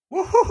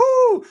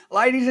Woohoo!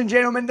 Ladies and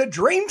gentlemen, the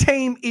Dream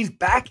Team is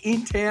back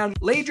in town.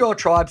 Lead your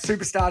tribe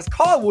superstars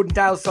Kyle Wood and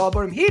Dale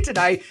Sidebottom here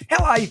today.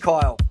 How are you,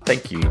 Kyle?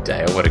 Thank you,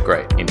 Dale. What a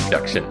great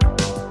introduction.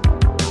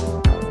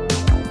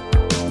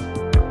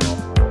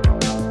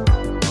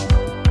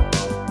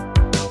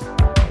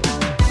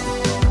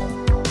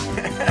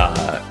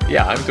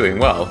 Yeah, I'm doing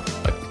well.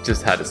 I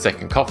just had a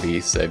second coffee,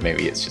 so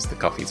maybe it's just the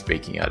coffee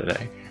speaking. I don't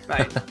know.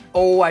 Mate,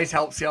 always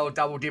helps the old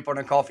double dip on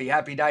a coffee.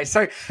 Happy days.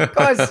 So,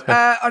 guys,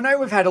 I know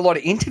we've had a lot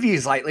of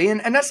interviews lately,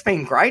 and that's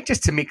been great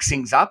just to mix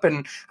things up.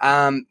 And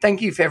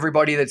thank you for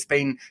everybody that's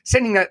been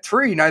sending that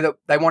through, you know, that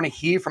they want to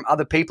hear from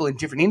other people in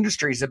different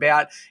industries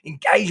about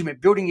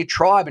engagement, building your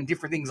tribe and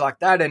different things like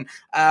that.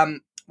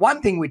 And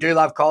one thing we do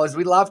love, Kyle, is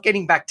we love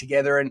getting back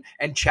together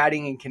and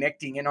chatting and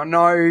connecting. And I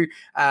know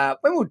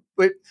when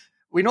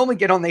we normally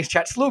get on these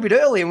chats a little bit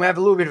early and we have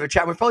a little bit of a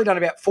chat. We've probably done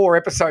about 4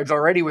 episodes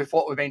already with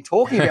what we've been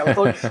talking about. We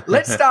thought,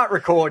 let's start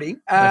recording.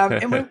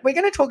 And we're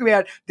going to talk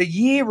about the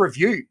year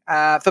review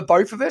for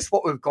both of us,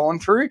 what we've gone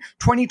through.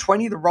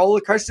 2020, the roller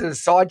coaster, the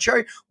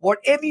sideshow,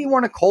 whatever you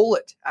want to call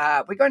it.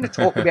 We're going to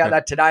talk about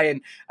that today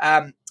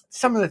and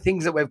some of the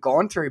things that we've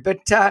gone through. But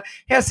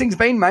how's things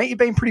been, mate? You've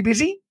been pretty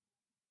busy?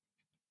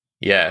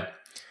 Yeah.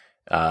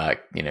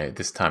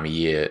 This time of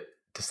year,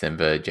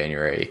 December,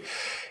 January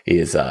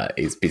is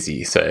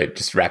busy. So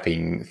just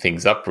wrapping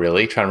things up,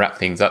 really trying to wrap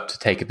things up to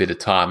take a bit of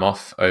time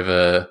off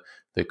over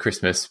the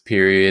Christmas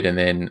period and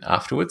then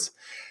afterwards.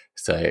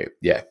 So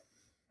yeah,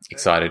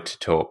 excited to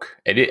talk.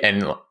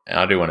 And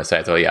I do want to say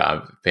as well, yeah,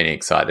 I've been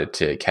excited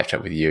to catch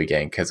up with you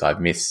again because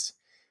I've missed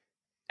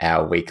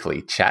our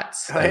weekly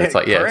chats. And it's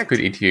like, yeah, correct. It's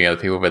good interviewing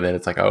other people, but then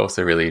it's like I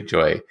also really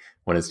enjoy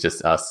when it's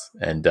just us.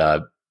 And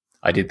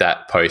I did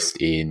that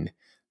post in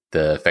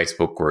the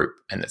Facebook group,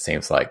 and it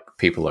seems like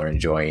people are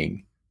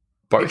enjoying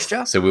both.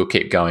 Mixture. So we'll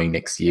keep going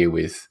next year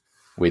with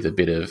a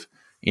bit of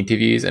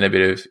interviews and a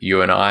bit of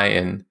you and I,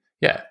 and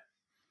yeah.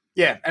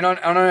 Yeah, and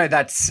I know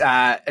that's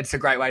it's a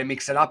great way to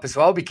mix it up as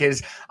well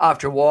because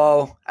after a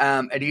while,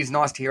 it is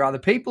nice to hear other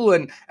people,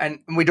 and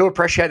we do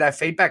appreciate that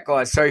feedback,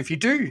 guys. So if you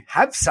do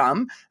have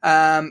some,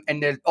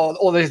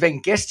 or there's been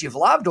guests you've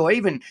loved, or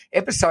even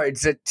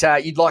episodes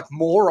that you'd like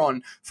more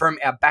on from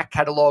our back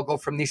catalogue or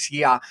from this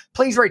year,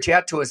 please reach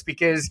out to us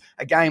because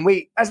again,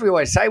 as we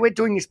always say, we're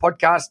doing this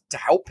podcast to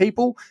help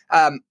people.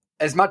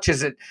 As much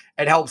as it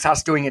helps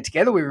us doing it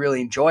together, we really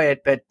enjoy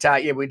it. But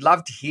yeah, we'd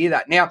love to hear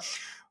that. Now,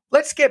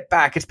 let's get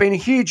back. It's been a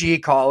huge year,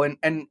 Kyle,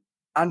 and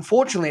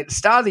unfortunately at the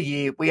start of the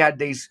year, we had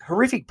these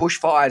horrific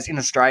bushfires in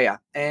Australia.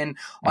 And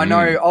I know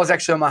I was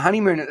actually on my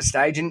honeymoon at the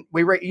stage, and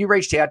you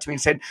reached out to me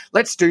and said,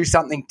 let's do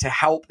something to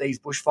help these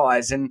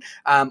bushfires and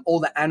all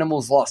the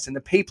animals lost and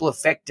the people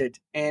affected.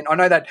 And I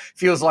know that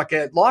feels like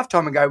a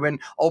lifetime ago when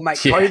old mate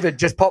COVID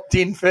just popped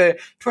in for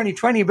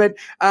 2020. But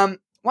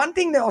one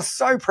thing that I was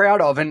so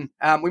proud of, and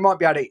we might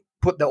be able to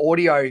put the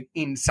audio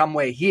in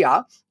somewhere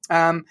here,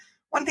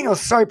 one thing I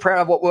was so proud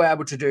of what we were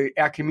able to do,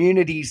 our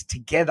communities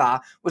together,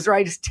 was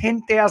raise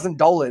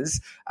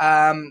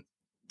 $10,000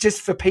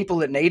 just for people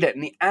that need it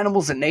and the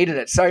animals that needed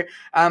it. So,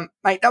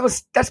 mate,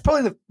 that's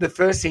probably the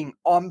first thing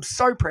I'm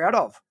so proud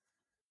of.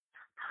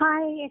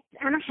 Hi, it's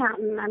Anna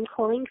Houghton. I'm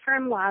calling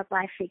from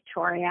Wildlife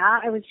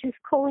Victoria. I was just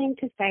calling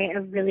to say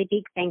a really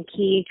big thank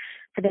you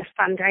for the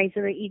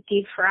fundraiser that you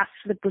did for us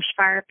for the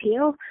bushfire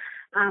appeal.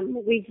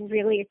 We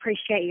really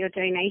appreciate your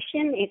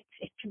donation.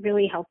 It's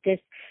really helped us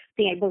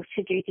be able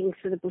to do things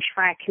for the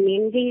bushfire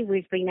community.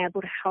 We've been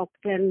able to help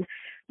them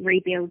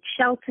rebuild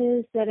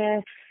shelters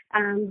that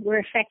were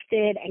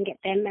affected and get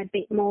them a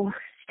bit more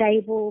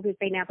stable. We've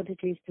been able to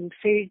do some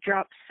food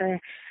drops for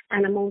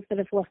animals that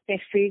have lost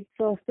their food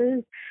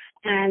sources,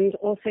 and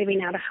also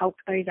been able to help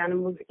those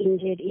animals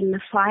injured in the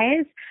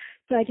fires.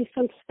 So I just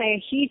want to say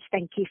a huge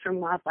thank you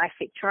from Wildlife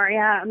Victoria.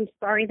 I'm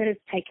sorry that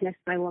it's taken us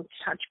so long to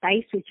touch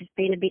base. We've just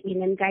been a bit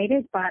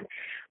inundated, but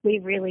we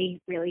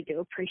really, really do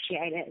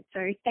appreciate it.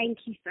 So thank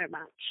you so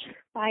much.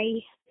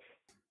 Bye.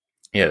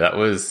 Yeah, that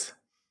was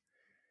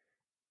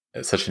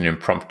such an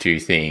impromptu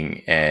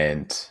thing,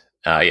 and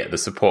the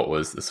support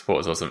was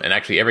awesome. And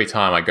actually, every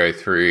time I go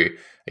through,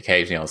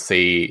 occasionally I'll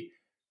see,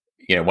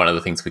 one of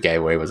the things we gave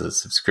away was a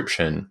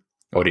subscription,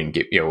 or didn't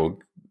get,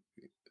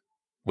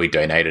 we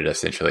donated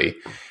essentially.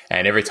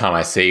 And every time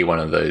I see one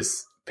of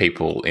those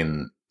people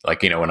in,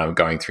 when I'm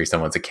going through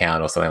someone's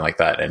account or something like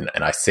that, and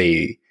I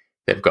see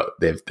they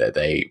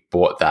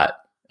bought that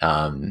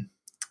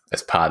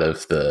as part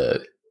of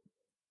the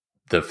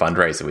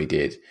fundraiser we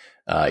did,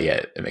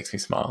 it makes me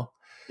smile.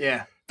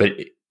 Yeah. But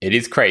it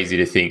is crazy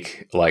to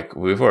think,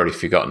 we've already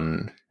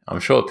forgotten. I'm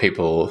sure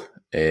people,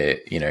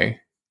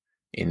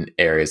 in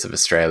areas of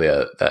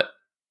Australia that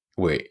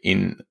were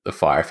in the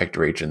fire affected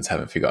regions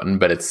haven't forgotten,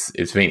 but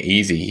it's been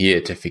easy here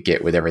to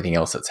forget with everything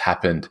else that's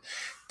happened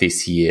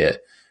this year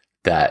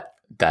that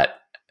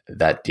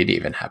did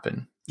even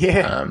happen.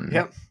 Yeah.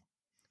 Yep.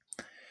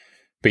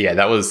 But yeah,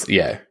 that was,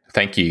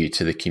 thank you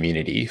to the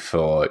community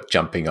for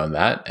jumping on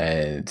that.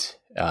 And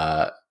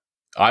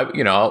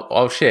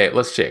I'll share,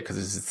 let's share, because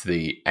this is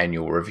the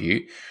annual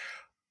review.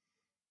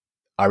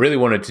 I really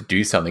wanted to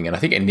do something. And I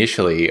think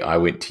initially I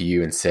went to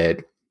you and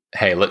said,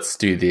 hey, let's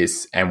do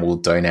this and we'll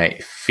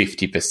donate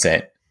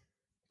 50%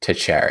 to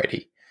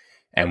charity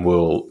and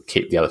we'll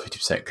keep the other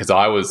 50%. Because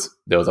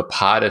there was a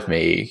part of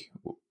me,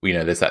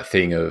 there's that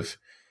thing of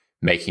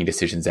making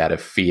decisions out of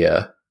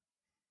fear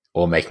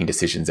or making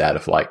decisions out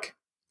of like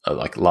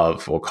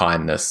love or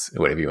kindness,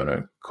 or whatever you want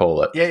to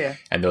call it. Yeah.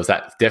 And there was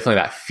definitely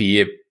that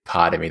fear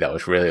part of me that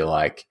was really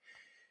like,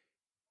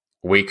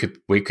 we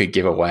could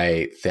give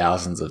away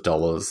thousands of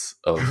dollars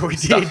of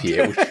stuff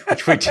here,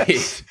 which we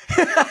did.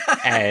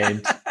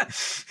 and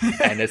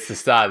it's the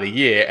start of the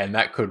year, and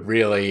that could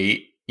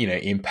really,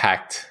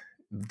 impact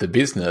the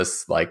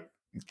business like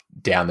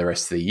down the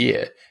rest of the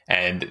year.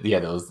 And yeah,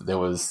 there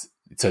was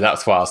so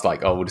that's why I was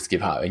like, oh, we'll just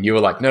give half. And you were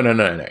like, no.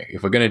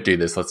 If we're going to do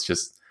this,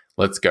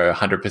 let's go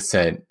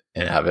 100%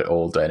 and have it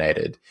all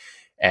donated.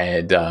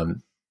 And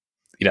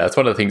it's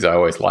one of the things I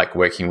always like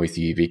working with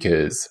you,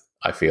 because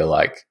I feel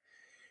like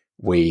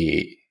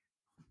we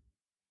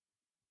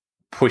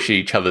push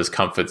each other's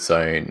comfort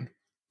zone.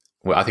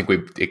 Well, I think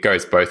it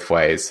goes both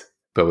ways,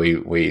 but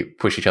we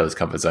push each other's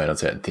comfort zone on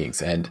certain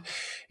things. And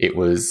it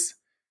was,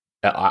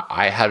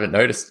 I haven't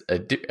noticed a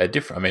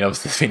different. I mean,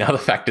 obviously there's been other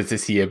factors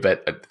this year,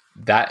 but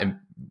that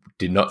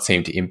did not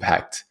seem to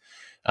impact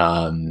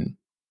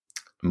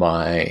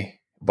my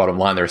bottom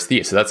line the rest of the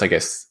year. So that's, I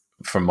guess,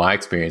 from my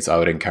experience, I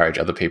would encourage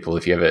other people,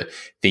 if you're ever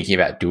thinking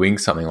about doing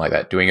something like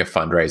that, doing a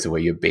fundraiser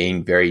where you're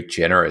being very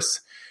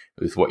generous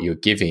with what you're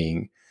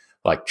giving,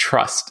 like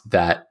trust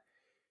that,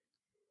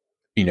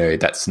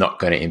 that's not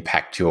going to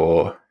impact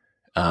your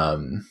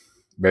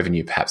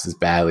revenue perhaps as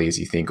badly as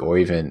you think, or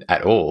even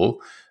at all.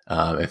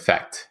 In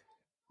fact,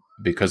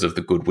 because of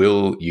the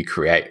goodwill you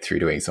create through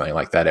doing something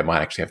like that, it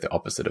might actually have the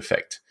opposite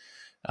effect,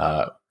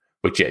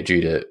 which,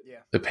 due to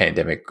the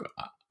pandemic,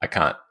 I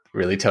can't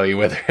really tell you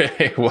whether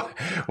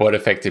what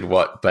affected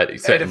what, but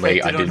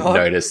certainly I didn't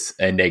notice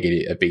a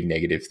big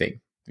negative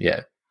thing.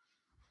 Yeah.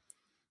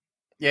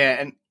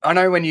 Yeah, and I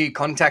know when you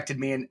contacted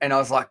me and I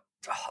was like,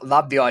 oh, I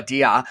love the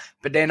idea,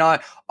 but then I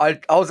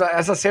was,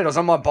 as I said,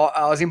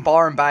 I was in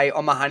Byron Bay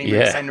on my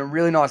honeymoon, staying in a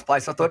really nice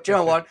place. I thought, you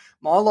know what,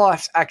 my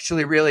life's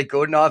actually really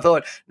good, and I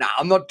thought, no,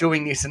 I'm not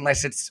doing this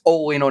unless it's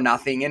all in or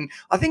nothing. And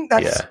I think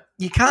that's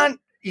you can't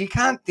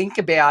think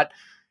about.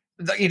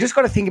 You just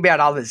got to think about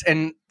others,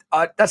 and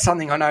that's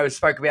something I know I've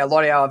spoke about a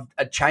lot. How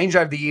I've changed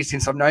over the years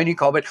since I've known you,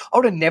 Cole, but I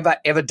would have never,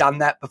 ever done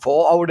that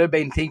before. I would have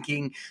been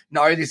thinking,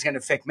 no, this is going to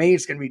affect me.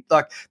 It's going to be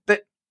like,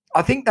 but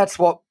I think that's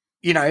what,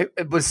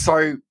 it was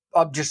so,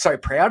 I'm just so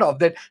proud of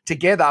that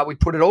together. We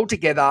put it all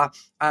together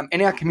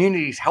and our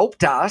communities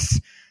helped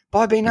us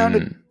by being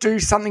able to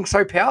do something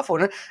so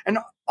powerful. And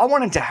I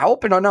wanted to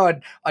help, and I know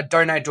I'd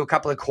donate to a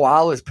couple of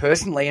koalas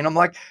personally, and I'm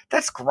like,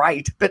 that's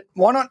great, but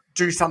why not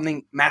do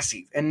something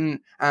massive? And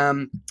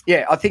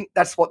I think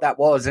that's what that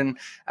was. And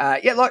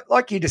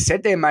like you just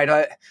said there, mate,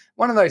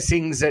 one of those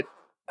things that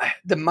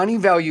the money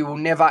value will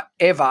never,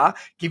 ever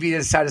give you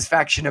the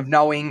satisfaction of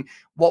knowing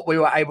what we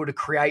were able to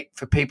create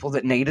for people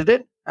that needed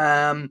it.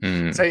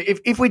 So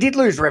if we did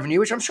lose revenue,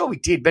 which I'm sure we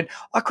did, but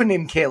I couldn't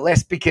even care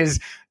less, because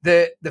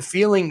the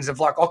feelings of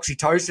like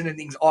oxytocin and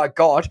things I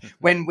got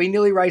when we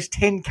nearly raised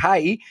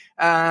 10K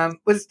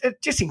was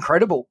just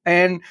incredible,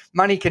 and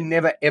money can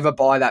never, ever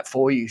buy that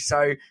for you.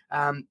 So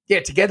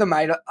together,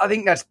 mate, I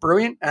think that's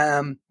brilliant.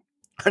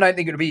 I don't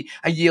think it'll be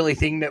a yearly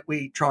thing that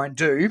we try and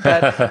do,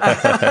 but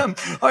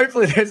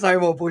hopefully there's no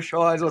more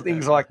bushfires or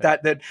things like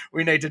that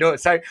we need to do it.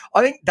 So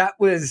I think that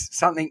was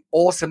something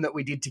awesome that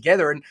we did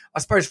together. And I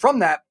suppose from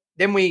that,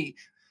 then we've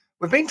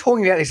been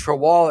talking about this for a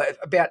while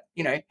about,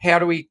 how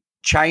do we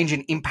change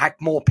and impact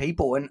more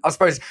people? And I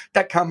suppose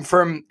that come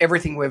from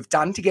everything we've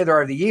done together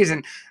over the years,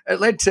 and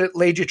it led to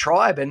Lead Your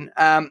Tribe. And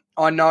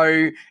I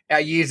know our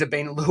years have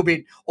been a little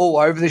bit all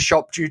over the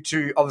shop due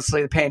to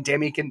obviously the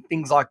pandemic and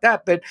things like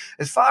that. But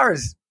as far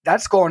as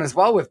that's gone as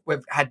well,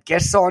 we've had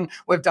guests on,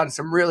 we've done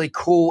some really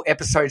cool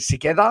episodes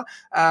together.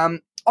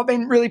 I've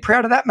been really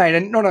proud of that, mate.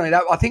 And not only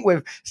that, I think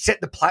we've set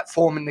the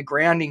platform and the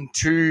grounding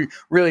to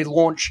really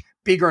launch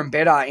bigger and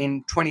better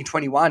in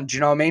 2021. Do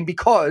you know what I mean?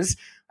 Because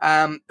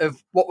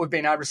of what we've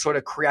been able to sort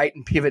of create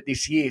and pivot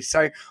this year. So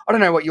I don't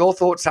know what your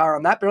thoughts are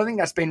on that, but I think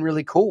that's been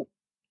really cool.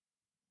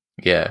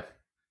 Yeah.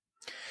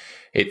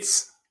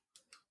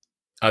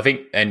 I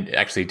think, and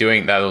actually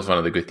doing that was one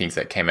of the good things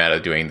that came out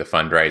of doing the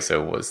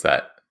fundraiser was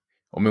that,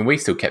 we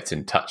still kept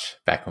in touch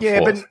back and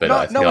forth.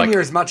 But no one knew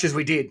as much as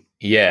we did.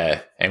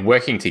 Yeah. And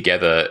working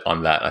together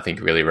on that, I think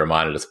really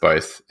reminded us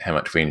both how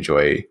much we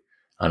enjoy,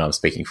 and I'm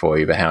speaking for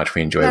you, but how much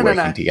we enjoy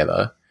working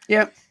together.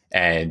 Yeah.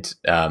 And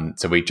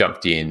so we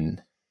jumped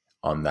in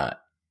on that.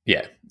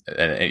 Yeah.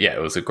 And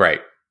it was a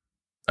great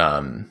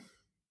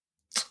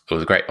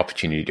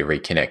opportunity to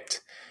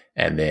reconnect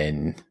and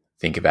then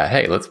think about,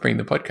 hey, let's bring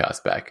the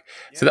podcast back.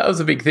 Yeah. So that was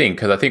a big thing,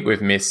 because I think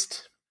we've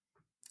missed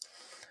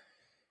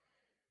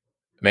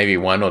maybe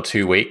 1 or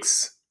 2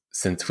 weeks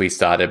since we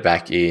started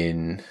back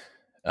in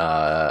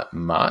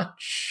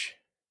March.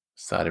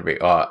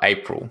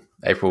 April.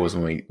 April was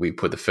when we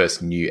put the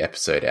first new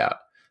episode out.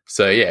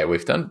 So yeah,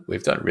 we've done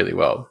really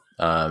well.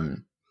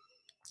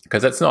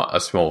 because that's not a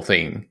small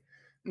thing.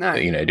 No.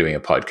 You know, doing a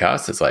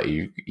podcast, it's like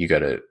you got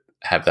to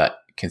have that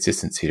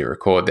consistency to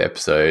record the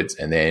episodes,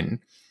 and then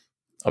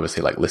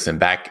obviously like listen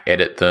back,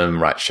 edit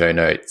them, write show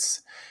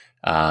notes,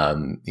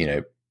 you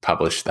know,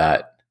 publish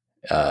that,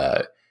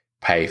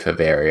 pay for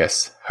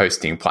various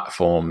hosting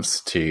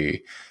platforms to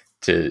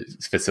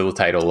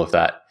facilitate all of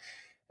that.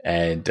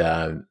 And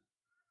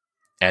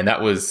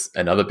that was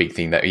another big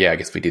thing that, I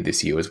guess we did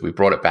this year, was we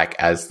brought it back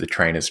as the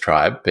Trainers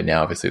Tribe, but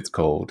now obviously it's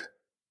called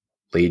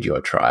Lead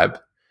Your Tribe.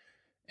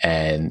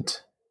 And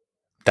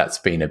that's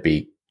been a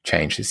big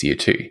change this year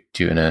too.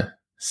 Do you want to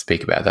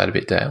speak about that a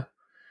bit, Dale?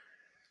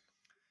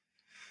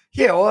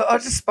 Yeah, well, I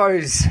just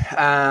suppose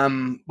a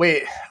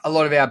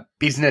lot of our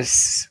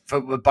business for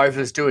what both of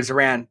us do is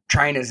around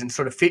trainers and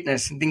sort of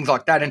fitness and things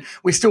like that. And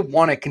we still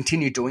want to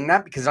continue doing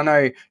that because I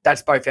know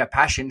that's both our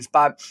passions.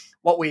 But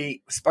what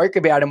we spoke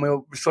about and we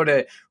were sort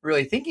of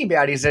really thinking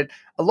about is that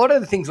a lot of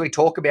the things we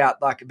talk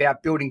about, like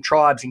about building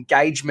tribes,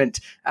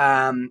 engagement,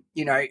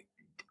 you know,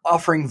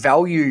 offering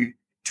value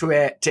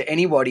to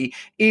anybody,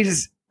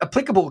 is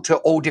applicable to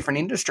all different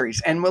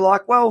industries. And we're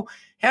like, well,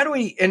 how do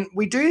we, and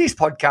we do this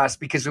podcast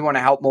because we want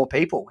to help more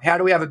people. How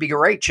do we have a bigger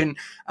reach? And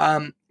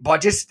by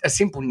just a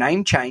simple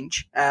name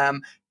change,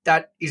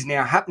 that is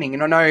now happening.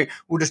 And I know we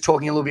were just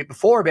talking a little bit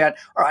before about,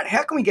 all right,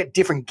 how can we get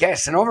different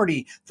guests? And I've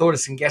already thought of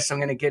some guests I'm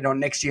going to get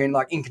on next year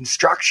in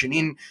construction,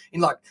 in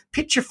like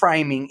picture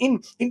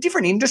framing, in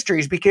different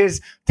industries, because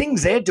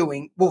things they're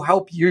doing will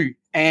help you.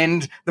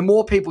 And the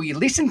more people you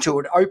listen to,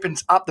 it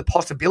opens up the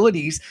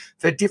possibilities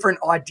for different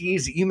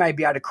ideas that you may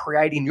be able to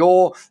create in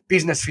your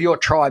business, for your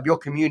tribe, your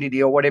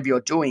community, or whatever you're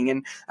doing.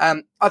 And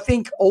I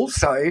think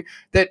also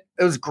that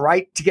it was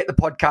great to get the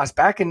podcast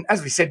back. And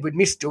as we said, we'd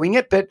missed doing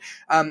it, but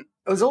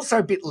it was also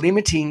a bit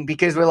limiting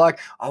because we're like,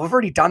 oh, we've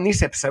already done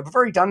this episode, we've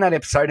already done that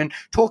episode, and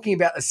talking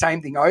about the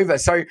same thing over.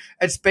 So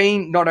it's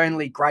been not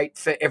only great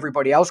for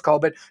everybody else, Cole,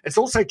 but it's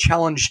also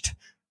challenged,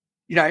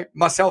 you know,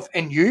 myself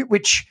and you,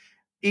 which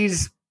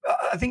is,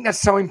 I think that's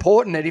so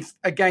important, that if,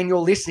 again, you're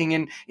listening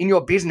and in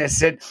your business,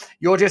 that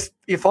you're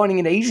finding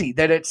it easy,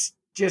 that it's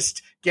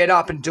just get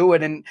up and do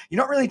it, and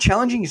you're not really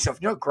challenging yourself,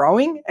 you're not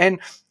growing. And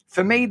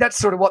for me, that's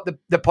sort of what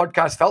the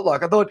podcast felt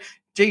like. I thought,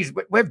 geez,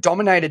 we've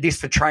dominated this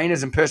for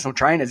trainers and personal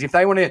trainers. If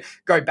they want to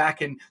go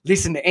back and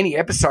listen to any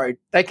episode,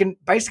 they can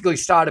basically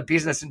start a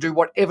business and do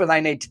whatever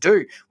they need to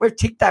do. We've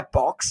ticked that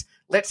box.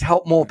 Let's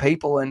help more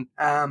people. And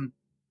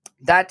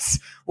that's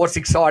what's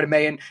excited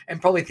me,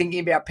 and probably thinking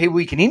about people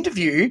we can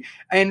interview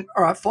and,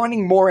 all right,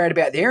 finding more out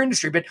about their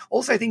industry, but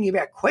also thinking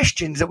about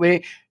questions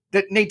that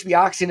need to be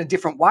asked in a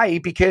different way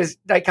because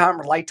they can't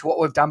relate to what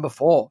we've done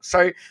before.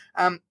 So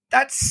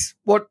that's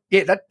what,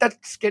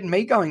 that's getting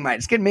me going, mate.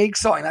 It's getting me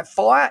excited. That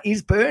fire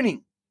is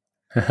burning.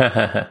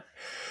 Yeah,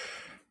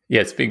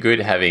 it's been good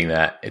having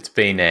that. It's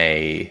been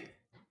an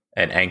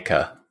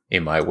anchor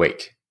in my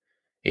week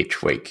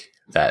each week,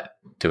 that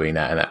doing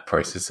that and that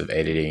process of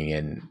editing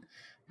and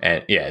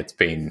yeah, it's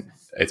been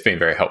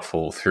very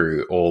helpful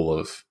through all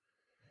of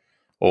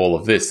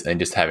this, and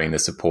just having the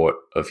support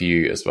of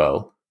you as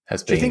well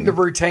has been. Do you think the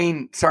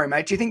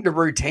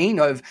routine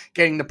of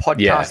getting the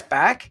podcast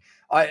back?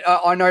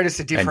 I noticed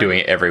a difference. And doing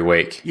it every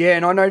week. Yeah,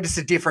 and I noticed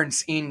a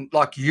difference in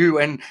like you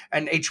and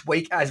each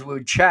week as we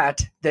would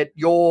chat, that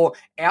your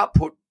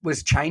output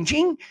was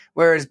changing,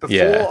 whereas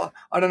before,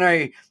 I don't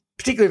know,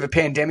 particularly with the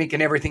pandemic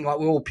and everything, like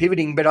we're all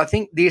pivoting, but I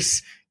think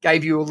this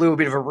gave you a little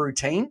bit of a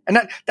routine. And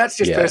that's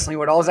just personally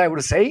what I was able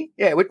to see.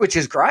 Yeah, which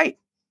is great.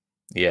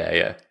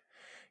 Yeah,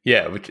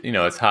 which, you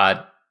know, it's hard.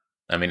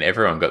 I mean,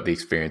 everyone got the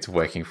experience of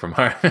working from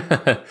home.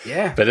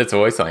 Yeah. But it's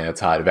always something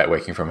that's hard about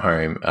working from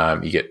home.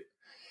 You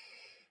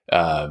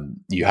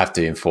have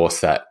to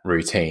enforce that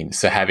routine.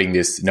 So having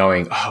this,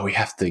 knowing, we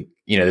have to,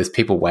 you know, there's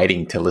people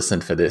waiting to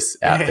listen for this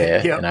out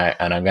there. Yep.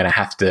 And I'm going to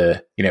have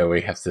to, you know,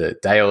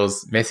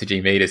 Dale's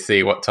messaging me to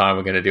see what time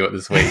we're going to do it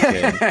this week.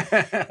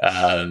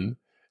 And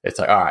it's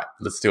like, all right,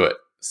 let's do it.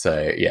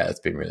 So yeah, it's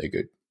been really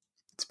good.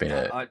 It's been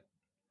it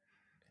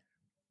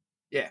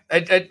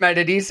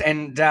is.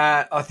 And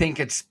I think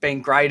it's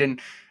been great,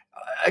 and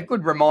a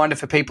good reminder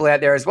for people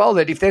out there as well,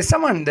 that if there's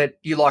someone that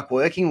you like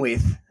working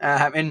with,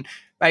 and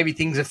maybe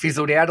things have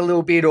fizzled out a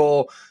little bit,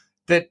 or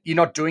that you're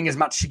not doing as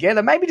much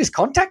together, maybe just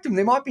contact them.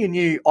 There might be a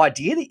new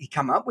idea that you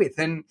come up with.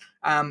 And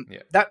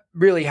that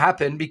really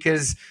happened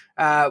because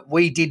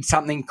we did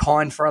something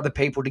kind for other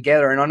people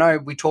together. And I know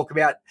we talk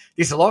about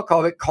this a lot,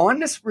 Kyle, but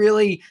kindness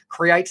really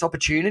creates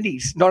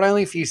opportunities, not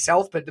only for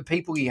yourself, but the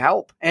people you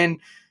help. And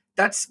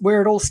that's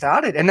where it all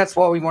started. And that's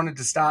why we wanted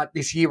to start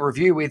this year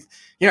review with,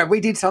 you know, we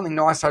did something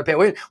nice.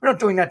 We're not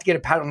doing that to get a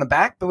pat on the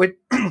back, but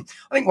I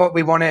think what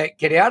we want to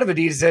get out of it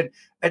is that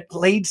it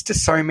leads to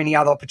so many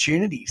other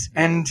opportunities.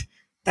 And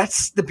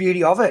that's the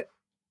beauty of it.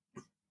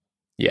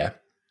 Yeah.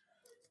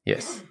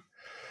 Yes.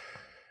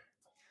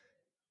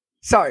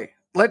 So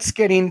let's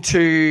get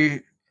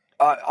into,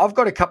 I've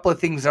got a couple of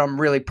things that I'm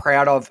really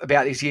proud of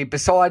about this year,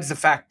 besides the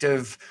fact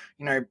of,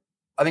 you know,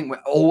 I think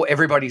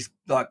everybody's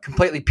like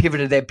completely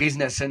pivoted their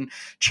business and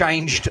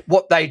changed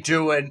what they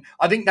do. And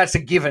I think that's a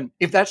given.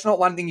 If that's not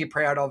one thing you're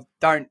proud of,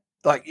 don't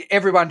like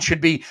everyone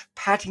should be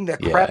patting the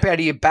crap out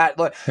of your bat.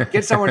 Like,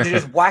 get someone to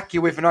just whack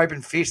you with an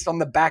open fist on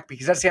the back,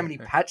 because that's how many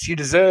pats you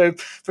deserve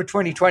for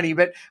 2020.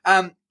 But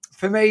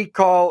for me,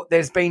 Kyle,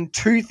 there's been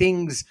two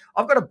things.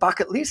 I've got a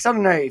bucket list. I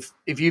don't know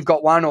if you've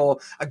got one, or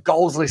a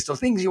goals list, or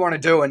things you want to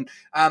do. And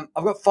I've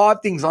got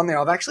 5 things on there.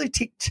 I've actually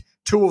ticked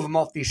 2 of them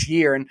off this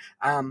year. And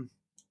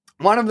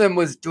one of them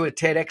was do a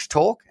TEDx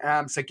talk.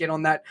 So get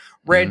on that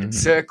red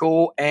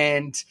circle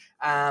and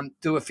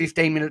do a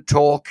 15-minute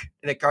talk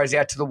that goes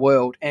out to the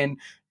world. And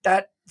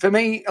that, for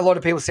me, a lot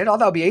of people said, oh,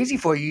 that'll be easy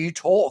for you. You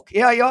talk.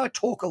 Yeah, I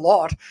talk a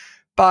lot.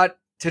 But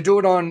to do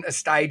it on a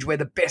stage where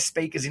the best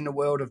speakers in the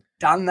world have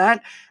done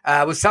that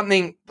was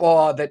something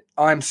that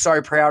I'm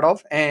so proud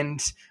of. And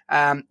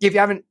if you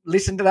haven't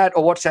listened to that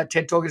or watched that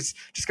TED Talk,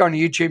 just go on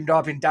YouTube and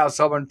type in Dale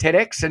Silver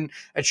TEDx, and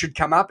it should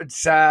come up.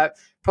 It's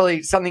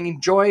probably something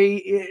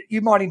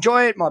you might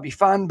enjoy. It might be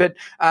fun, but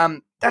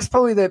that's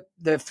probably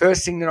the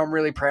first thing that I'm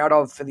really proud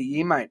of for the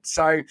year, mate.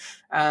 So,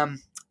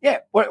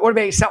 what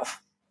about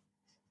yourself?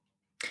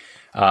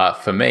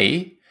 For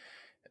me,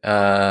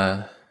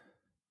 I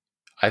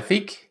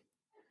think,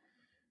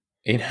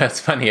 it's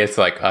funny. It's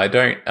like I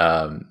don't,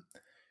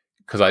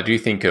 because I do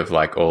think of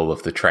like all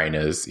of the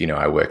trainers,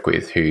 I work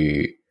with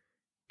who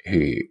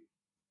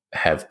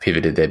have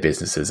pivoted their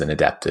businesses and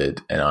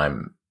adapted, and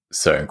I'm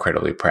so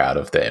incredibly proud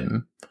of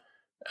them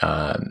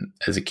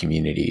as a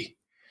community.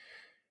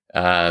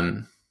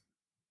 And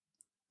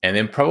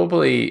then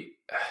probably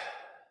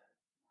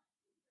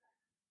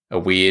a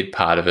weird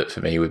part of it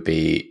for me would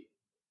be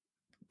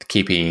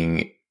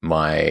keeping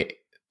my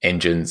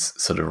engines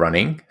sort of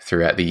running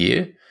throughout the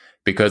year,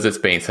 because it's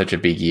been such a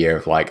big year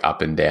of like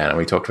up and down. And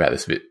we talked about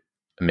this a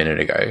minute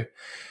ago,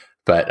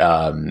 but,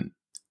 and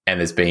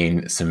there's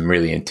been some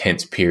really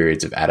intense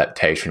periods of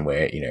adaptation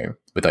where,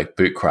 with like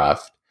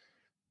Bootcraft,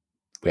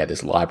 we had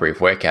this library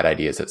of workout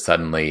ideas that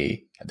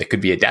suddenly they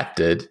could be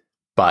adapted,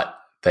 but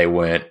they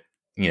weren't,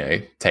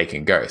 take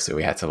and go. So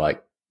we had to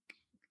like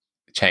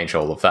change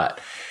all of that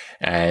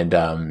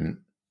and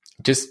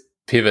just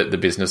pivot the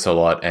business a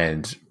lot.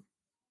 And,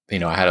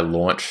 I had a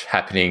launch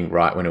happening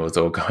right when it was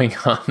all going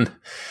on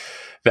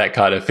that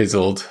kind of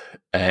fizzled.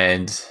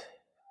 And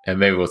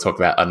maybe we'll talk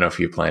about, I don't know if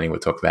you're planning, we'll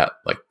talk about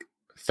like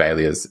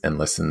failures and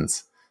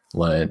lessons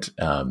learned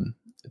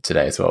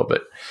today as well.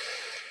 But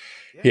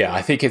yeah,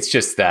 I think it's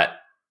just that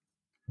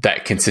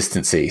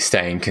consistency,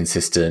 staying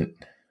consistent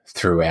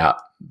throughout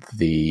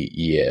the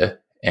year.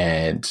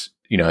 And,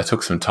 I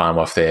took some time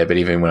off there, but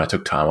even when I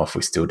took time off,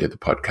 we still did the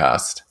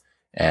podcast,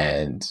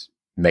 and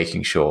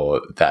making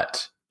sure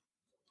that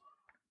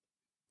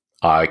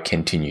I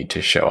continued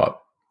to show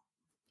up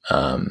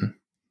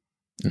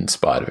in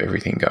spite of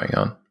everything going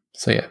on.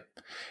 So yeah,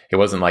 it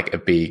wasn't like a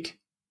big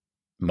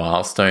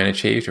milestone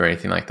achieved or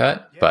anything like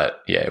that,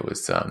 but yeah, it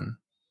was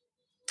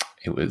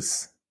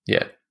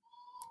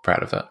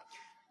proud of that.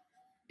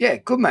 Yeah,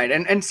 good, mate.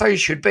 And so you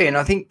should be. And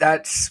I think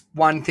that's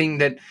one thing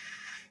that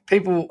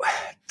people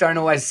don't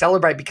always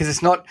celebrate, because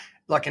it's not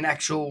like an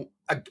actual,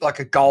 like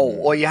a goal,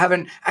 or you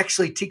haven't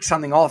actually ticked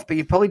something off, but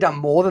you've probably done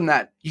more than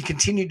that. You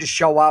continued to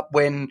show up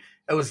when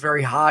it was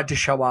very hard to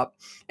show up,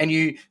 and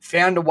you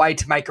found a way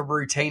to make a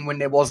routine when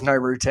there was no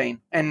routine.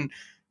 And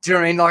do you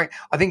know what I mean? Like,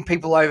 I think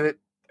people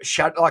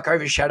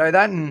overshadow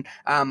that. And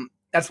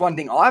that's one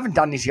thing I haven't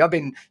done this year. I've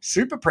been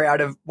super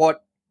proud of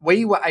what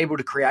we were able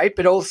to create,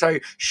 but also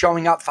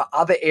showing up for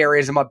other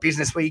areas of my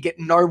business where you get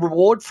no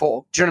reward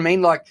for. Do you know what I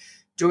mean? Like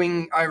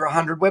doing over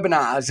 100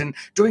 webinars and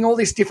doing all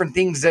these different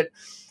things that,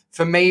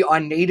 for me, I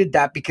needed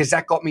that, because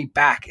that got me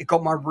back. It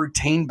got my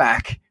routine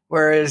back.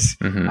 Whereas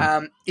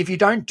if you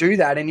don't do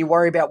that and you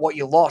worry about what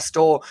you lost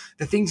or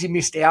the things you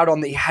missed out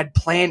on that you had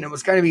planned and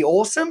was going to be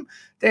awesome,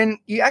 then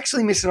you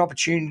actually miss an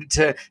opportunity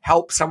to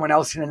help someone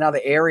else in another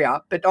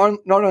area. But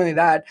not only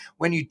that,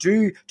 when you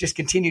do just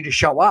continue to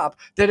show up,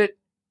 that it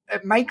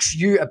makes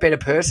you a better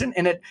person,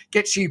 and it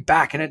gets you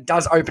back, and it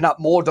does open up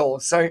more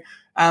doors. So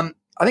I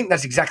think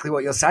that's exactly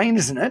what you're saying,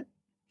 isn't it?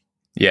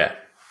 Yeah,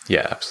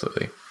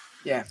 absolutely.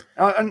 Yeah,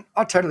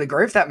 I totally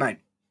agree with that, mate.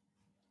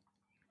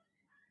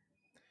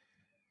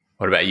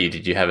 What about you?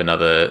 Did you have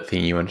another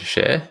thing you wanted to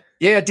share?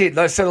 Yeah, I did.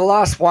 So the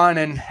last one,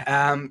 and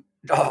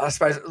I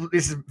suppose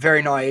this is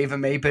very naive of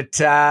me,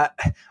 but I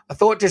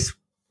thought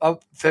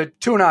for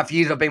 2.5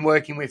 years I've been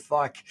working with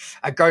like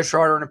a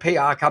ghostwriter and a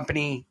PR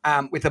company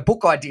with a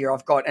book idea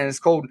I've got, and it's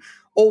called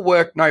All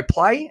Work, No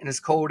Play, and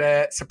it's called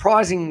A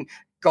Surprising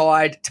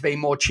Guide to Be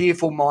More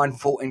Cheerful,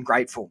 Mindful and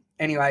Grateful.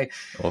 Anyway,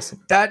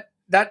 awesome.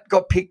 That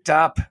got picked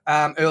up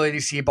earlier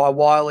this year by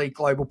Wiley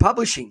Global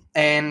Publishing.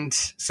 And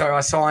so I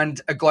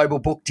signed a global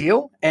book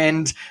deal,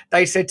 and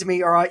they said to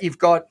me, all right, you've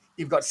got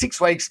 6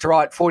 weeks to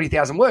write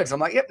 40,000 words. I'm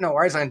like, yep, no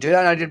worries, I can do that.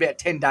 And I did about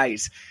 10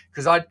 days,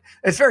 because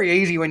it's very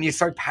easy when you're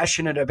so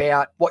passionate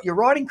about what you're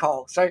writing,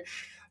 Cole. So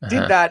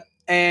did that,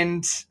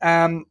 and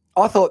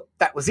I thought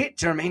that was it.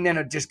 Do you know what I mean? Then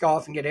I'd just go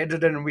off and get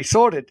edited and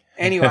resorted.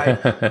 Anyway,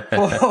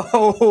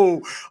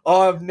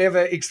 I've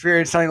never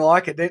experienced something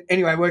like it.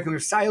 Anyway, working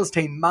with sales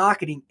team,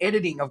 marketing,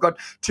 editing. I've got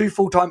 2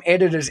 full-time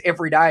editors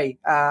every day.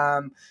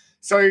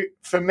 So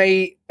for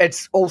me,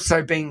 it's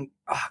also been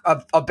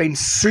I've been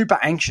super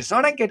anxious.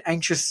 I don't get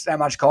anxious that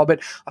much, Kyle,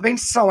 but I've been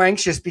so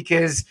anxious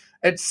because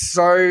it's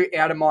so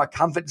out of my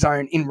comfort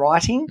zone in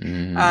writing,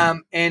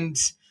 and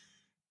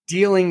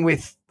dealing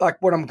with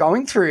like what I'm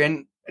going through.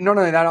 And not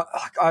only that,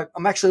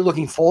 I'm actually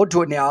looking forward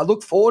to it now. I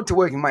look forward to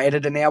working with my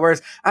editor now,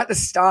 whereas at the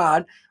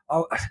start,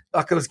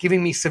 it was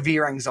giving me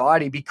severe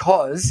anxiety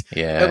because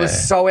it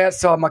was so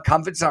outside my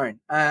comfort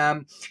zone.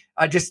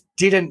 It just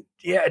didn't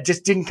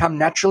come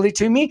naturally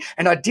to me,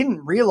 and I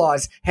didn't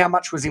realize how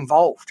much was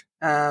involved.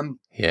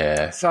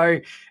 So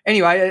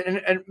anyway, and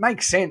it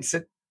makes sense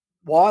that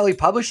Wiley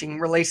Publishing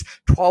release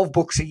 12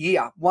 books a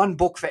year, one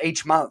book for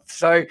each month.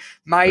 So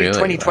May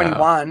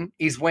 2021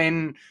 is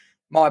when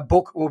my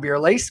book will be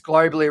released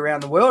globally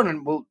around the world,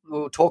 and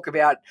we'll talk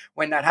about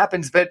when that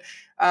happens. But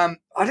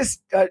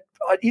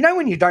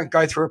when you don't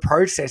go through a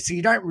process, so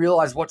you don't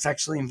realize what's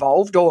actually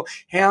involved or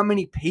how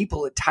many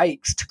people it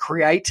takes to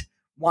create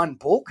one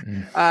book.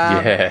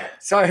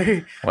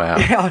 So wow.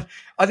 Yeah,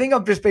 I think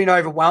I've just been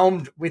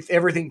overwhelmed with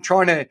everything,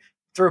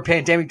 through a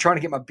pandemic, trying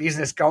to get my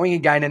business going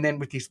again, and then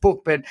with this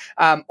book. But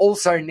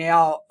also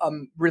now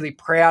I'm really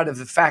proud of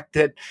the fact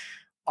that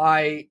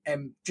I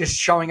am just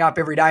showing up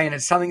every day, and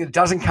it's something that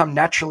doesn't come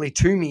naturally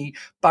to me,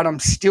 but I'm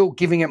still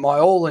giving it my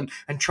all and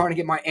trying to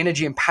get my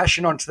energy and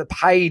passion onto the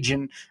page.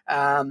 And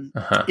I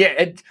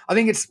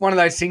think it's one of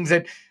those things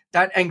that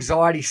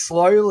anxiety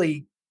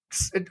slowly,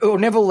 it will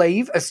never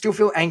leave. I still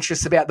feel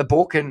anxious about the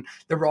book and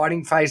the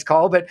writing phase,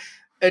 Kyle, but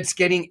it's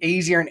getting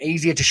easier and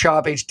easier to show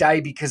up each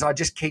day because I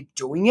just keep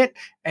doing it.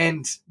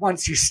 And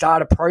once you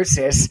start a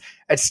process,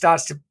 it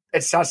starts to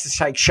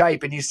take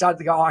shape, and you start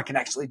to go, I can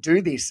actually do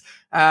this.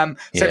 So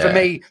for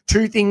me,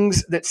 two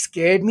things that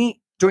scared me: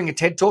 doing a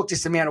TED Talk,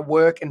 just the amount of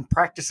work and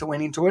practice that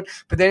went into it,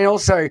 but then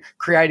also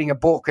creating a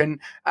book.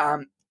 And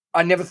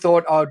I never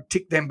thought I'd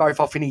tick them both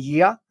off in a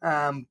year.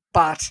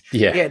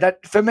 That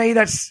for me,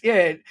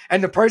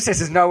 and the process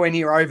is nowhere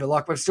near over.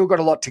 Like, we've still got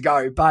a lot to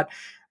go, but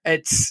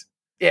it's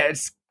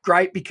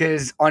great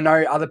because I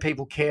know other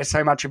people care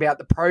so much about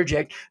the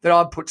project that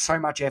I've put so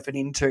much effort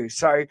into.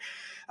 So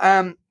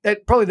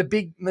that probably the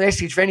big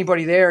message for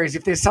anybody there is,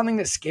 if there's something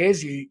that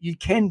scares you, you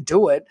can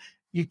do it.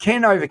 You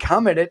can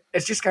overcome it.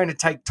 It's just going to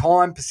take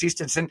time,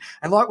 persistence, and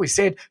like we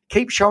said,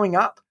 keep showing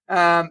up,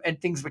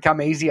 and things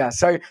become easier.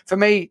 So for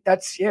me,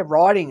 that's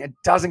writing. It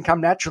doesn't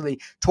come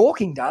naturally.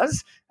 Talking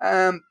does.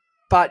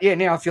 But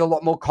now I feel a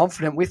lot more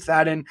confident with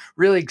that, and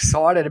really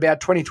excited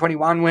about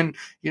 2021 when,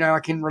 I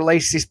can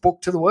release this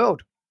book to the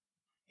world.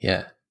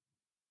 Yeah.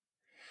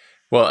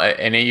 Well,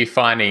 and are you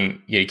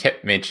finding, you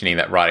kept mentioning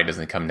that writing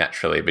doesn't come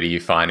naturally, but are you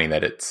finding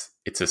that it's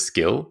a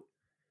skill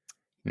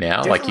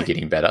now? Definitely. Like, you're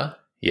getting better?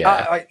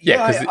 Yeah.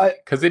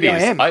 Because it is. I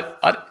am.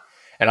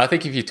 And I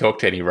think if you talk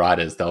to any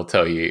writers, they'll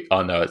tell you,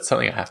 oh no, it's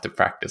something I have to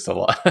practice a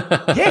lot.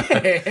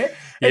 It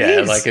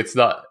is. Like it's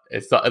not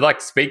like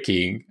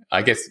speaking.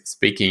 I guess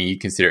speaking, you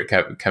consider it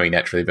coming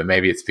naturally, but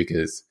maybe it's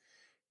because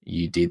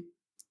you did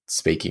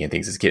speaking and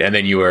things as a kid, and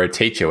then you were a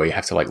teacher where you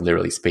have to like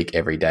literally speak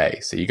every day,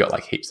 so you got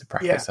like heaps of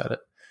practice at it.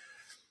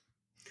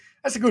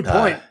 That's a good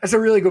point. That's a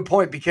really good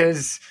point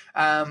because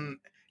I'm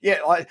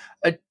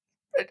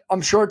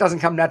sure it doesn't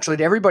come naturally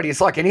to everybody.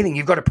 It's like anything.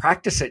 You've got to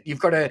practice it. You've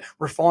got to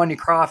refine your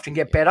craft and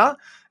get better.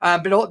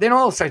 But then I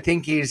also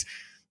think is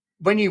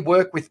when you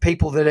work with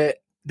people that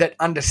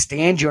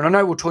understand you, and I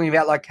know we're talking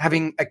about like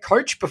having a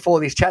coach before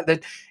this chat,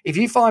 that if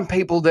you find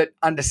people that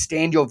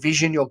understand your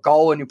vision, your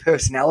goal, and your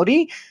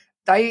personality,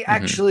 they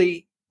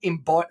actually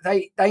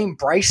they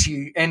embrace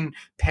you and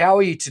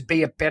power you to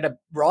be a better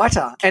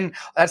writer. And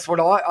that's what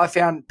I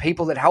found,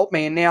 people that help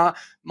me. And now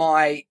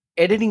my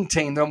editing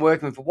team that I'm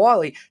working with for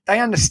Wiley, they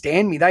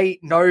understand me. They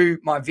know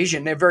my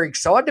vision. They're very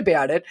excited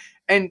about it.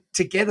 And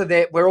together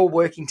we're all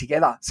working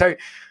together. So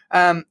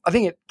I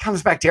think it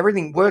comes back to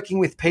everything, working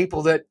with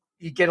people that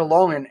you get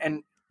along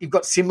and you've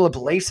got similar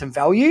beliefs and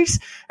values.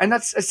 And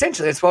that's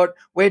what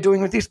we're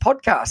doing with this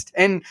podcast.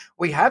 And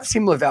we have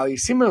similar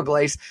values, similar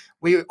beliefs.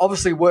 We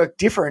obviously work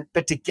different,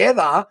 but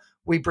together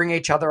we bring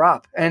each other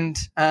up. And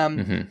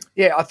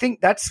I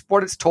think that's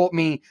what it's taught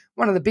me.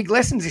 One of the big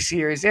lessons this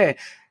year is,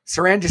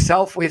 surround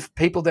yourself with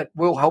people that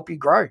will help you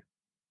grow.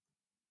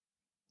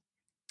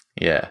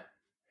 Yeah.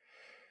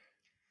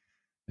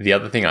 The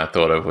other thing I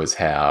thought of was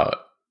how,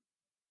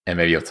 and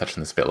maybe you'll touch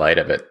on this a bit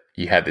later, but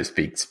you had this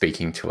big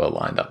speaking tour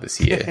lined up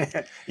this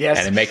year. Yes.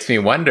 And it makes me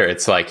wonder,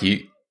 it's like,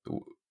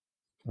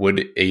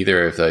 would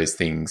either of those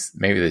things,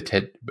 maybe the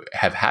TED,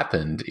 have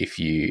happened if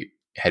you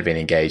had been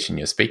engaged in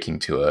your speaking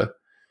tour,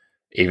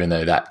 even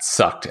though that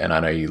sucked, and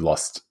I know you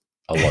lost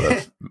a lot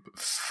of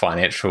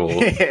financial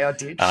I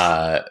did.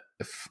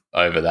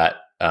 Over that,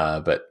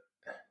 but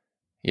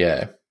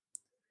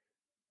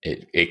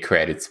it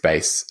created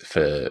space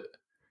for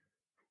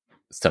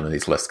some of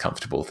these less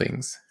comfortable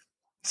things.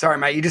 Sorry,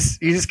 mate, you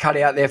just cut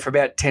out there for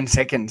about 10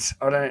 seconds.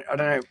 I don't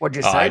know what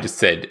you said. I just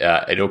said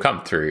it'll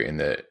come through in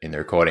the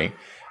recording.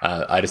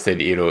 I just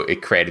said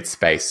it created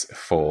space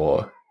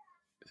for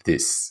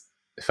this,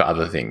 for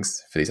other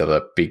things, for these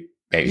other big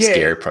maybe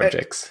scary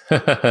projects.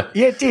 Yeah,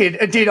 it did.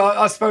 It did.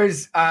 I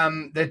suppose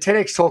the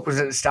TEDx talk was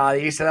at the start of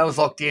the year, so that was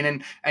locked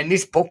in. And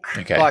this book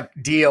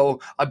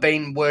deal I've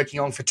been working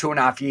on for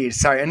 2.5 years.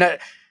 So, and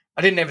that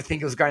I didn't ever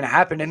think it was going to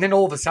happen. And then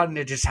all of a sudden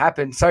it just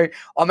happened. So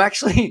I'm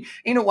actually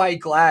in a way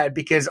glad,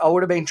 because I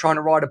would have been trying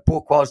to write a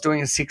book while I was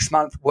doing a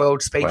 6-month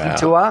world speaking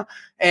tour.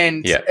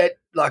 And it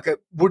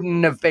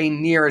wouldn't have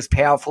been near as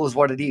powerful as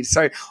what it is.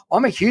 So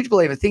I'm a huge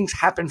believer things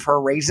happen for a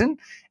reason.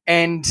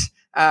 And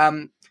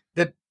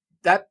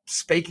that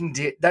speaking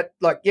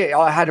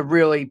I had a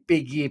really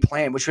big year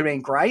plan, which would have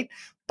been great,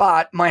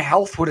 but my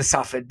health would have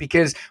suffered,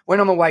 because when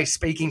I'm away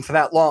speaking for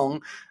that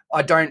long,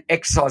 I don't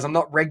exercise. I'm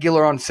not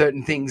regular on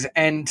certain things,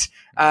 and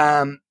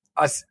I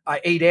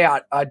eat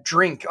out, I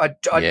drink, do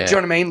you know what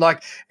I mean?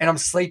 And I'm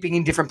sleeping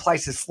in different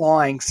places,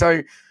 flying.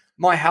 So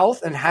my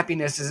health and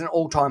happiness is an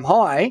all-time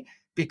high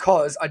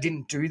because I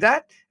didn't do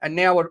that. And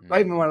now,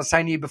 even when I was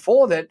saying to you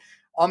before, that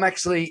I'm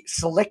actually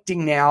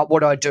selecting now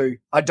what I do.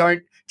 I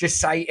don't just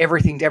say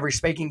everything to every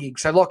speaking gig.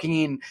 So locking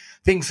in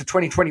things for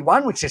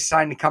 2021, which is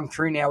starting to come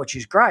through now, which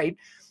is great.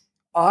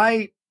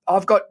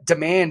 I've got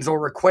demands or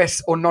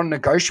requests or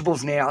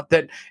non-negotiables now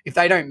that if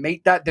they don't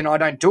meet that, then I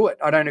don't do it.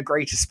 I don't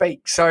agree to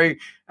speak. So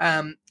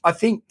I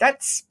think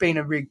that's been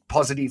a big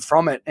positive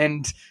from it.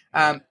 And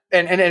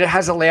it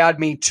has allowed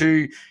me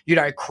to,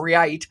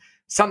 create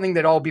something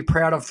that I'll be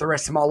proud of for the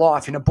rest of my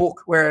life in a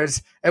book,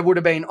 whereas it would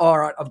have been, all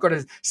right, I've got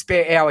a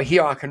spare hour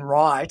here I can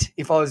write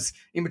if I was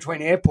in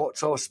between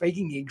airports or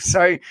speaking gigs.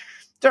 So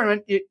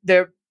don't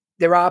know,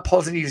 there are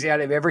positives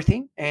out of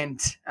everything.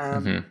 And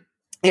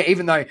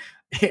even though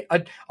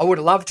I would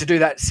have loved to do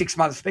that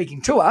 6-month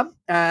speaking tour,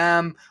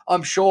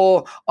 I'm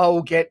sure I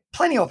will get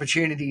plenty of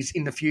opportunities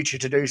in the future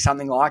to do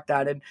something like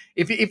that. And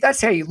if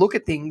that's how you look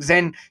at things,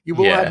 then you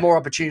will have more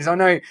opportunities. I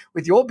know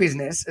with your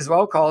business as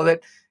well, Kyle,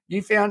 that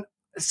you found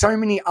so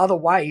many other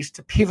ways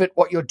to pivot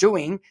what you're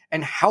doing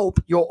and help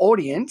your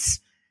audience.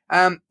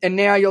 And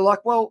now you're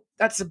like, well,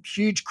 that's a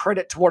huge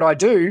credit to what I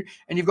do.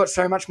 And you've got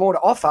so much more to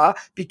offer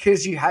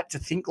because you had to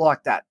think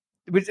like that.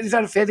 Is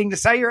that a fair thing to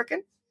say, you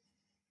reckon?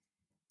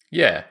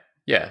 Yeah.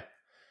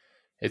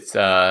 It's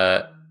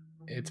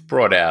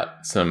brought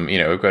out some,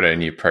 we've got a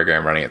new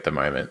program running at the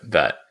moment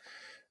that,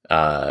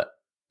 that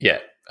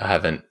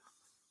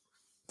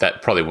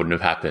probably wouldn't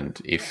have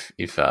happened if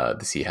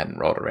this year hadn't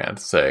rolled around.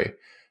 So,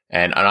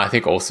 and I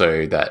think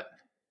also that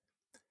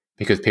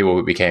because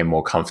people became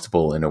more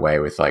comfortable in a way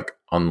with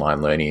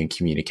online learning and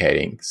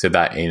communicating, so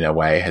that in a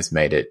way has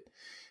made it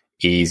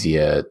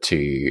easier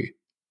to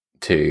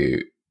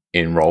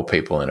enroll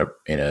people in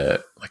a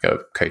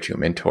coaching or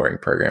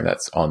mentoring program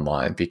that's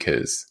online,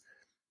 because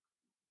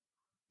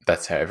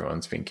that's how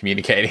everyone's been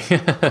communicating.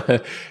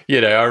 I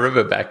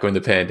remember back when the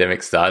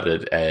pandemic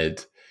started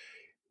and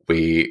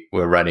we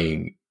were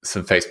running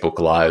some Facebook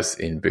Lives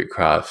in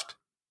Bootcraft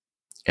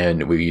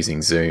and we were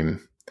using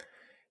Zoom,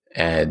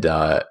 and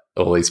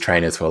all these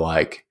trainers were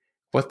like,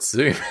 what's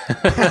Zoom?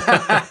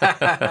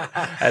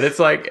 And it's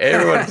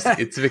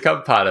it's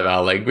become part of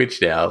our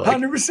language now.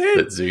 100%.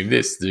 That Zoom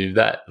this, Zoom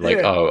that.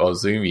 I'll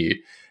Zoom you.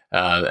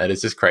 And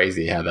it's just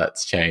crazy how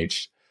that's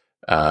changed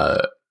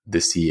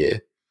this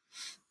year.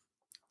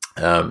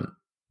 I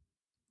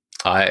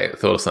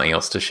thought of something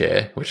else to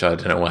share, which I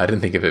don't know why I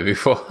didn't think of it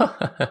before.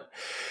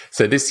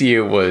 So this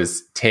year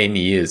was 10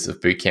 years of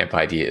Bootcamp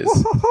Ideas.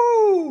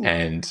 Woo-hoo!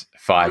 And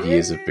 5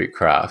 years of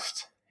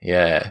Bootcraft.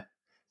 Yeah.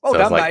 Well so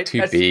done, it's mate.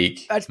 two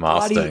big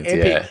milestones.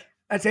 Epic. Yeah.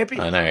 That's epic.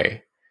 I know.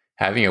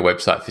 Having a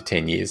website for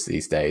 10 years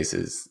these days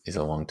is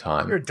a long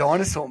time. You're a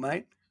dinosaur,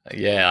 mate.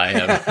 Yeah, I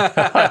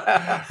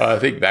am. I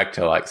think back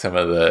to some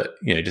of the,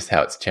 just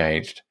how it's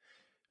changed.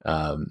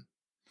 But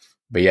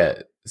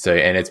yeah, so,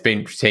 and it's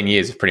been 10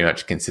 years of pretty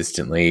much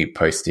consistently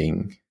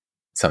posting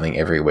something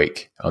every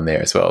week on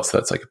there as well. So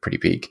that's a pretty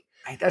big.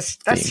 Mate,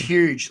 that's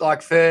huge.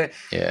 For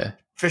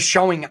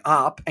showing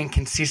up and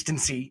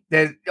consistency,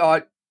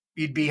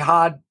 you'd be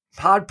hard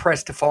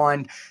pressed to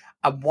find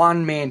a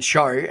one-man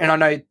show, and I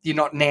know you're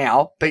not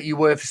now, but you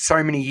were for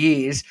so many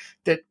years,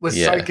 that was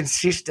so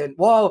consistent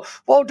while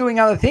doing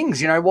other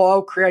things,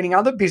 while creating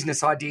other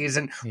business ideas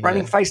and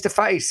running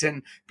face-to-face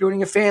and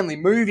building a family,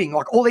 moving,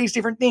 all these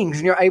different things,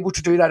 and you're able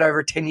to do that over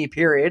a 10-year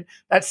period.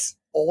 That's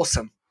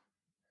awesome.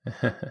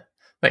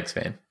 Thanks,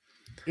 man.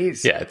 It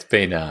is. Yeah, it's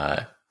been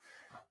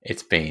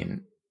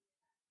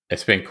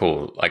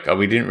cool.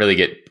 We didn't really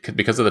get,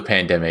 because of the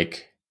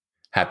pandemic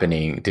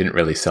happening, didn't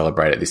really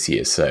celebrate it this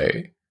year, so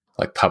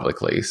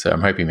publicly. So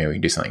I'm hoping maybe we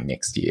can do something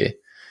next year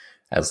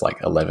as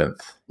 11th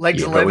legs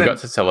year. 11. But we got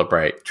to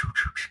celebrate.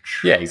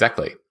 Yeah,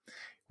 exactly.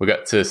 We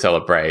got to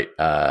celebrate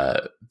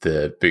the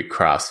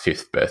Bootcraft's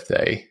 5th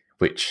birthday,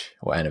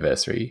 or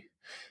anniversary,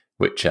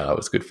 which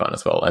was good fun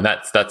as well. And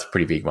that's a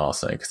pretty big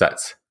milestone,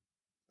 because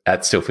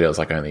that still feels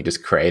like I only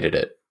just created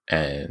it,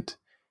 and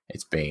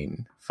it's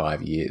been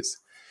 5 years.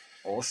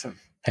 Awesome.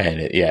 And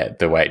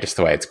the way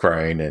it's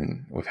grown,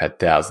 and we've had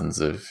thousands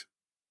of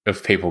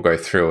people go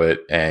through it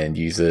and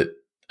use it.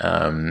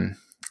 And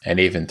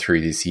even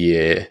through this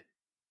year,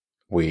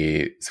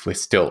 we're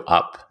still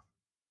up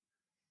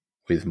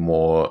with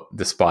more,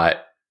 despite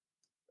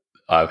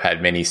I've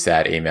had many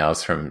sad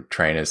emails from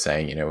trainers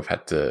saying, we've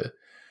had to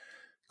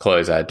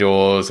close our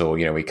doors, or,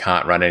 we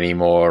can't run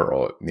anymore,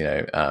 or,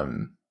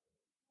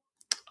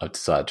 I've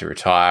decided to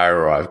retire,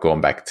 or I've gone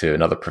back to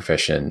another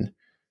profession.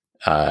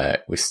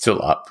 We're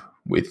still up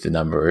with the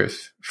number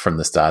from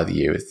the start of the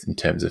year in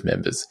terms of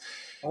members.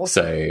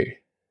 Awesome. So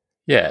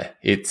yeah,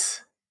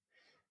 it's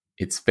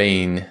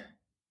been,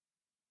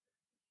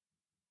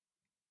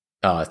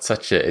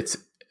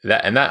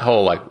 that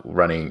whole like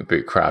running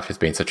Bootcraft has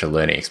been such a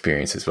learning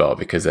experience as well,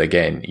 because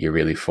again, you're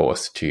really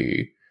forced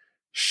to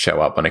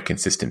show up on a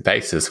consistent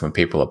basis when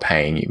people are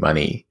paying you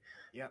money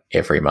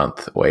every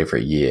month or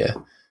every year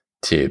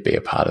to be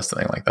a part of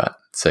something like that.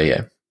 So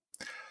yeah.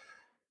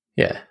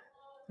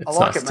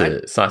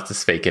 It's nice to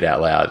speak it out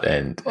loud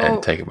and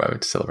take a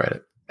moment to celebrate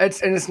it.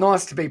 It's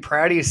nice to be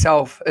proud of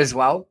yourself as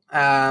well.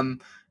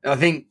 I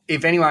think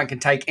if anyone can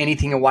take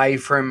anything away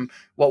from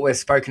what we've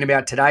spoken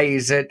about today,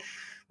 is that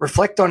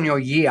reflect on your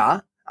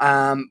year.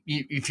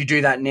 If you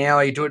do that now,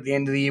 or you do it at the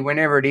end of the year,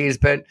 whenever it is,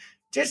 but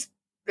just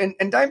and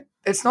don't.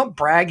 It's not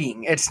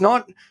bragging. It's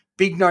not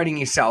big noting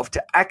yourself,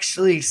 to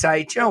actually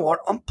say, do you know what?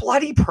 I'm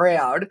bloody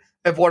proud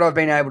of what I've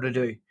been able to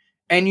do.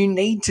 And you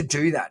need to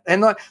do that.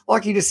 And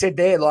like you just said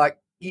there,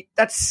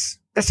 that's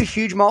a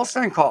huge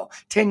milestone, Kyle.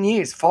 10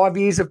 years, 5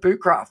 years of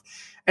Bootcraft.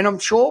 And I'm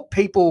sure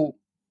people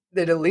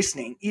that are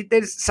listening,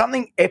 there's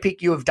something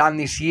epic you have done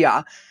this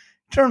year.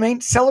 Do you know what I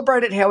mean?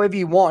 Celebrate it however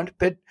you want,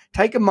 but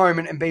take a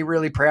moment and be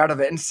really proud of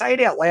it and say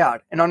it out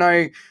loud. And I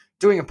know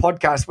doing a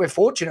podcast, we're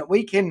fortunate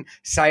we can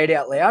say it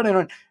out loud.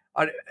 And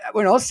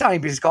when I was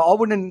starting business, I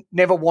would have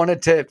never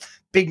wanted to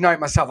big note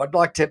myself. I'd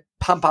like to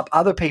pump up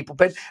other people,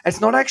 but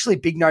it's not actually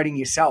big noting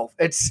yourself.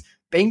 It's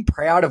being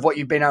proud of what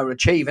you've been able to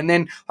achieve. And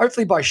then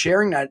hopefully by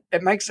sharing that,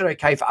 it makes it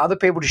okay for other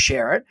people to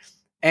share it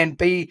and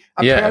be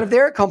proud of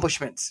their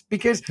accomplishments,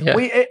 because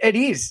it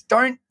is.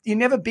 You're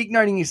never big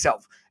noting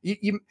yourself.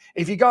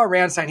 If you go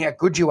around saying how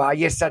good you are,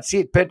 yes, that's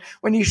it. But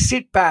when you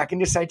sit back and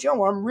just say, do you know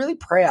what, I'm really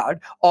proud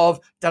of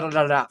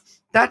da-da-da-da,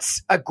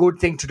 that's a good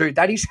thing to do.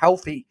 That is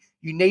healthy.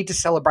 You need to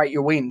celebrate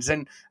your wins.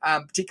 And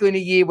particularly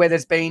in a year where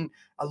there's been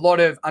a lot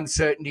of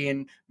uncertainty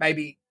and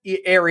maybe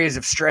areas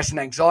of stress and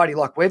anxiety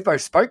like we've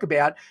both spoke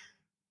about,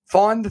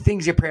 find the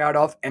things you're proud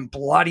of and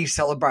bloody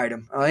celebrate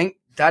them. I think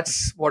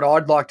that's what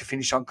I'd like to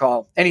finish on,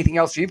 Kyle. Anything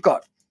else you've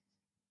got?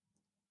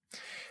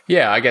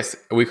 Yeah, I guess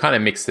we kind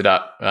of mixed it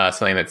up.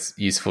 Something that's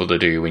useful to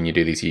do when you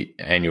do these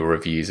annual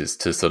reviews is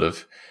to sort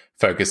of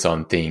focus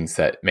on things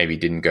that maybe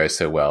didn't go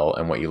so well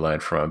and what you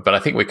learned from them. But I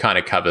think we kind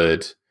of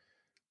covered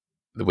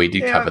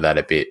that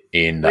a bit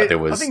in that there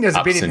was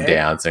ups and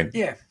downs and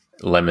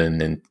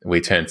lemon, and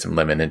we turned some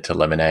lemon into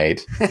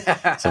lemonade,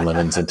 some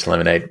lemons into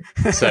lemonade.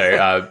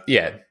 So,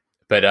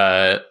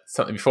 but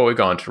something before we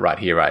go on to right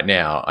here, right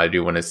now, I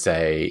do want to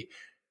say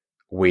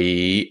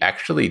we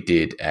actually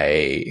did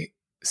a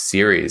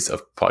series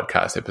of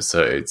podcast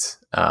episodes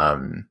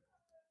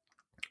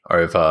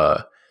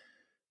over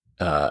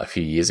a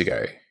few years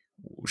ago,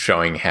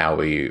 showing how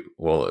it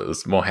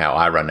was more how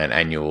I run an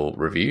annual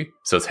review.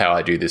 So it's how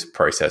I do this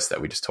process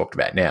that we just talked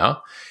about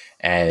now.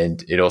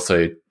 And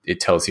it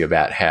tells you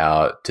about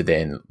how to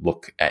then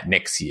look at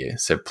next year.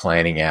 So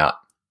planning out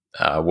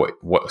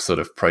what sort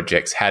of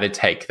projects, how to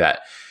take that,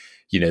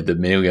 the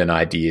million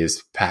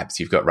ideas perhaps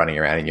you've got running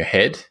around in your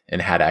head, and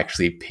how to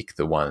actually pick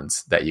the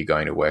ones that you're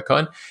going to work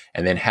on,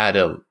 and then how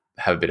to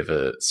have a bit of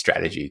a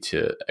strategy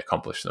to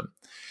accomplish them.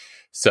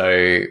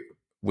 So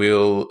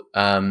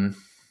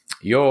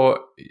you're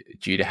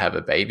due to have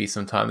a baby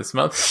sometime this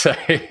month. So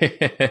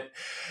I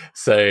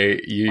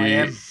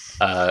am.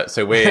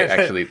 So we're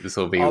actually, this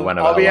will be one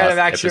of our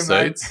last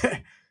episodes.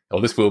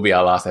 Well, this will be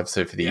our last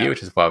episode for the year,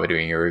 which is why we're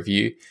doing a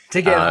review.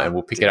 And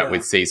we'll pick it up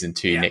with season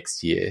 2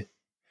 next year.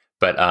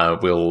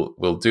 But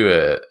we'll do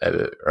a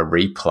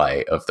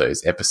replay of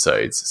those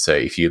episodes. So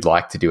if you'd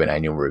like to do an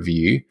annual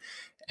review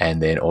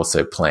and then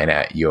also plan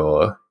out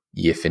your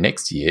year for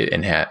next year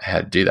and how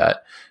to do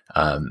that,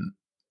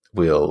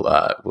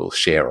 we'll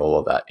share all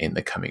of that in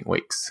the coming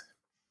weeks.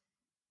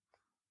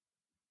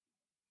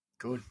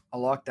 Good. I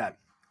like that.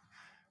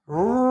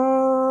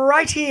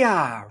 Right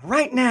here,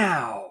 right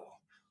now.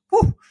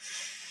 Woo.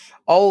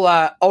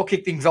 I'll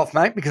kick things off,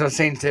 mate, because I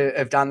seem to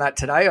have done that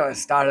today. I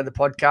started the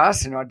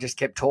podcast and I just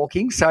kept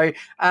talking. So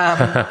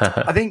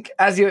I think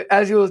as you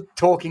were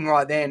talking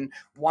right then,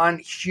 one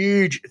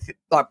huge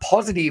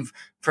positive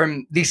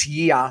from this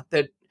year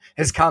that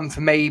has come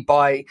for me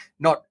by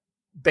not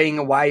being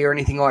away or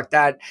anything like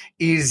that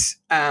is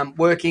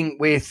working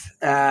with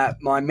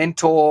my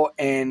mentor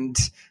and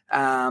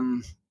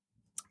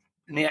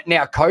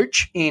now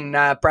coach in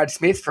Brad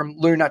Smith from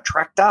Lunar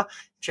Tractor.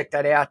 Check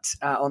that out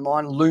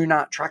online,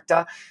 Lunar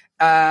Tractor.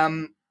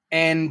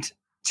 And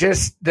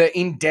just the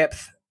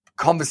in-depth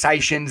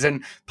conversations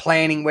and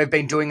planning we've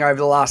been doing over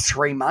the last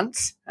 3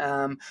 months.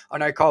 I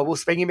know, Kyle, we were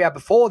speaking about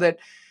before that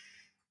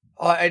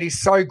it is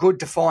so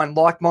good to find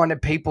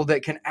like-minded people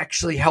that can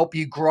actually help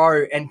you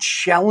grow and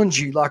challenge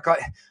you. Like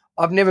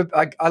I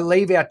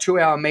leave our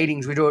 2-hour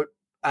meetings. We do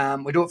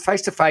it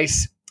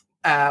face-to-face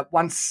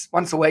once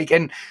a week.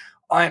 And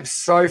I am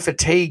so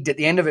fatigued at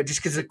the end of it just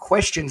because the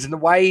questions and the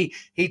way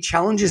he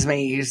challenges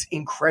me is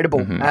incredible.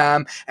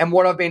 Mm-hmm. And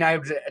what I've been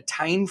able to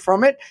attain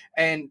from it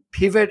and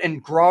pivot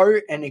and grow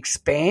and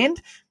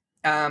expand.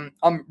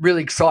 I'm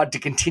really excited to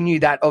continue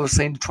that,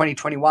 obviously, into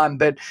 2021.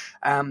 But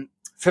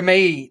for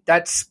me,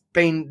 that's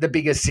been the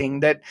biggest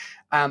thing, that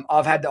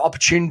I've had the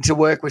opportunity to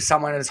work with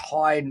someone as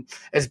high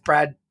as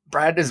Brad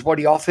is what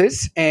he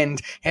offers,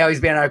 and how he's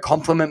been able to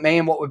compliment me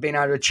and what we've been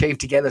able to achieve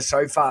together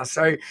so far.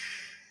 So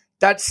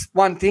that's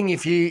one thing.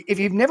 If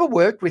you've never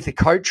worked with a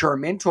coach or a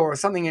mentor or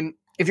something, and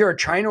if you're a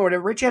trainer or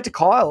whatever, reach out to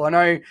Kyle. I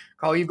know,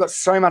 Kyle, you've got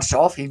so much to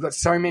offer. You've got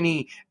so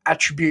many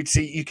attributes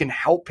that you can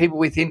help people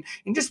with in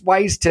just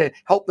ways to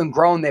help them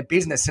grow in their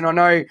business. And I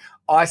know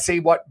I see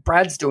what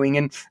Brad's doing,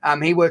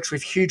 and he works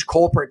with huge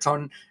corporates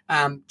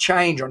on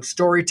change, on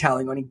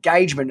storytelling, on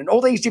engagement, and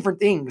all these different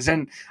things.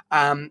 And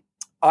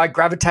I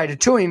gravitated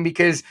to him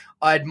because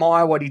I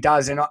admire what he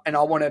does, and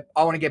I want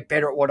to get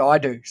better at what I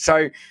do.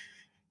 So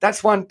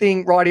that's one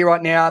thing right here,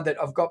 right now,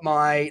 that I've got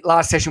my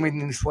last session with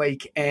him this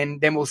week, and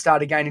then we'll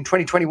start again in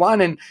 2021.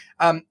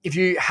 And if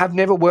you have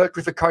never worked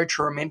with a coach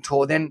or a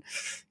mentor, then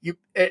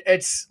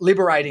it's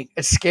liberating.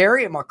 It's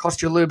scary. It might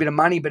cost you a little bit of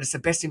money, but it's the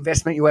best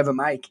investment you ever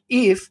make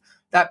if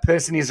that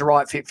person is the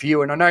right fit for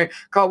you. And I know,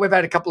 Kyle, we've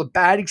had a couple of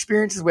bad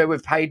experiences where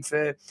we've paid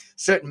for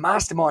certain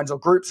masterminds or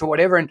groups or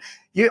whatever, and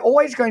you're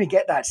always going to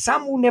get that.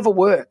 Some will never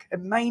work.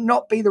 It may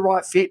not be the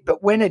right fit,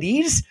 but when it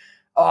is,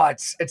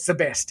 it's the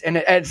best, and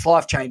it's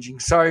life-changing.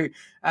 So,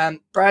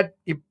 Brad,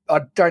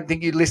 I don't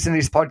think you listen to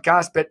this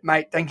podcast, but,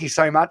 mate, thank you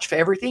so much for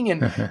everything.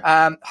 And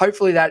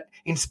hopefully that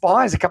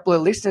inspires a couple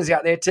of listeners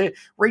out there to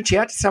reach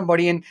out to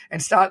somebody and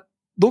start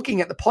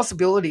looking at the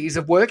possibilities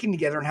of working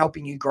together and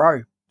helping you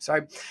grow.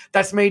 So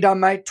that's me done,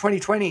 mate.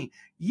 2020.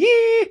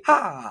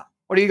 Yeehaw!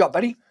 What do you got,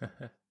 buddy?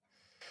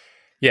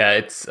 Yeah,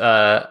 it's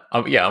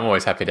I'm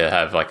always happy to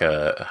have like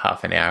a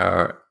half an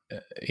hour,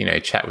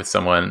 chat with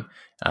someone,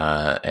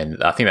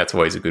 and I think that's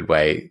always a good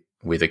way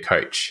with a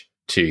coach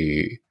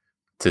to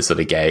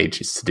sort of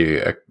gauge, is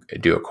to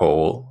do a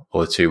call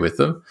or two with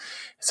them,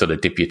 sort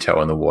of dip your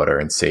toe in the water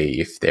and see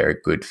if they're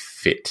a good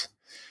fit.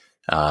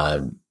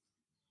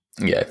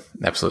 Yeah,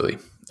 absolutely.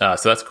 So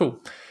that's cool.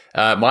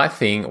 My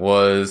thing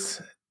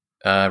was.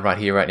 Right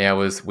here, right now,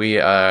 was we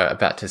are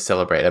about to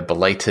celebrate a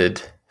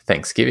belated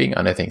Thanksgiving.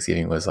 I know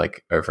Thanksgiving was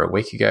like over a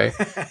week ago,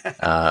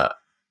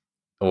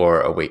 or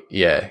a week.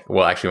 Yeah.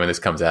 Well, actually, when this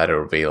comes out,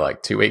 it'll be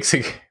like 2 weeks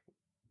ago.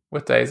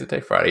 What day is it? Day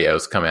Friday. Yeah, it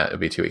was come out. It'll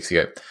be 2 weeks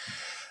ago.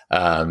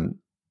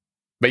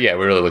 But yeah,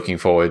 we're really looking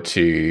forward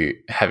to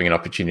having an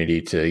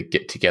opportunity to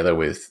get together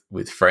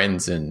with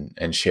friends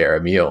and share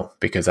a meal,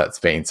 because that's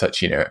been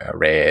such, a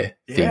rare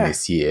thing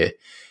this year.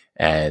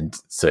 And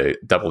so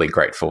doubly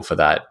grateful for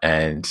that,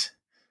 and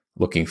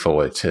looking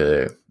forward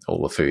to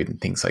all the food and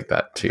things like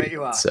that too. I bet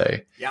you are. So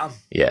Yum.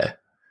 Yeah,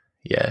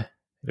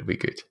 it'll be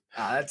good.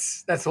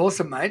 That's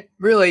awesome, mate.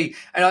 Really,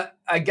 and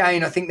I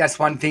think that's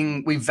one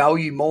thing we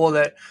value more.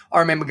 That I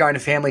remember going to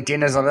family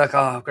dinners. I'm like,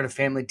 I've got a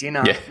family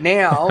dinner. Yeah.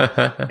 Now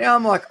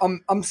I'm like,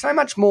 I'm so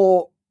much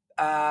more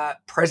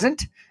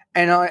present,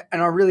 and I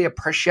really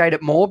appreciate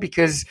it more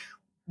because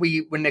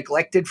we were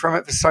neglected from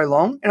it for so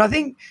long. And I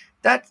think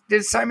that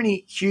there's so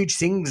many huge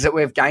things that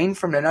we've gained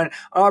from it. And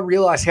I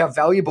realize how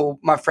valuable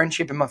my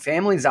friendship and my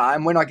families are,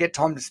 and when I get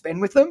time to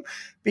spend with them,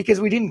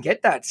 because we didn't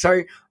get that.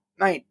 So,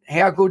 mate,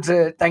 how good's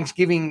a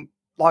Thanksgiving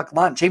like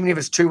lunch? Even if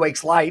it's 2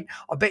 weeks late,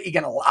 I bet you're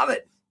going to love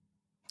it.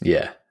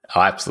 Yeah.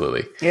 Oh,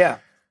 absolutely. Yeah.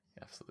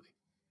 Absolutely.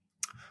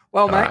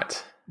 Well, All mate,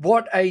 right.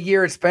 What a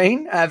year it's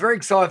been. Very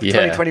excited for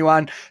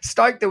 2021.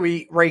 Stoked that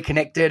we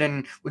reconnected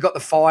and we got the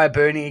fire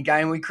burning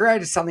again. We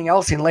created something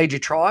else in Lead Your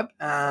Tribe.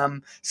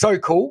 So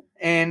cool.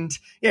 And,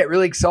 yeah,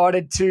 really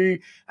excited to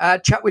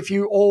chat with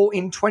you all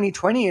in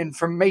 2020. And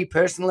from me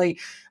personally,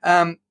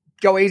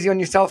 go easy on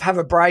yourself. Have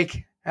a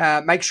break.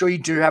 Make sure you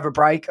do have a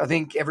break. I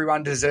think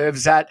everyone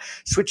deserves that.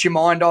 Switch your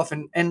mind off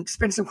and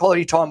spend some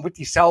quality time with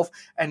yourself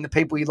and the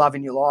people you love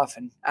in your life.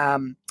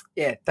 And,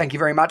 thank you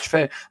very much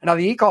for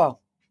another year, Kyle.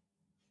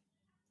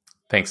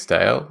 Thanks,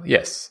 Dale.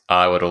 Yes,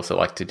 I would also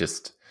like to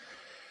just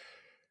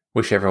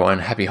wish everyone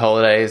happy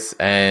holidays.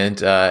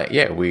 And,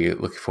 we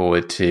look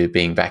forward to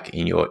being back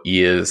in your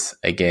ears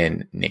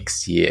again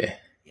next year.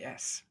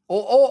 Yes.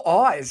 Or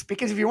eyes,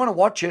 because if you want to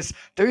watch us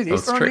do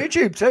this, we're on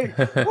YouTube too.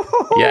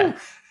 Yeah.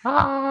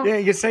 Yeah,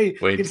 you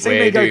can see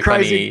me go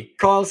crazy.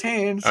 Kyle's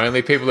hands.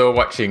 Only people who are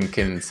watching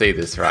can see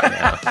this right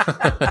now.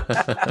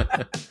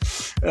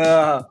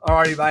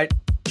 Alrighty, mate.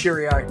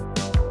 Cheerio.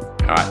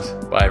 All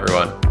right. Bye,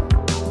 everyone.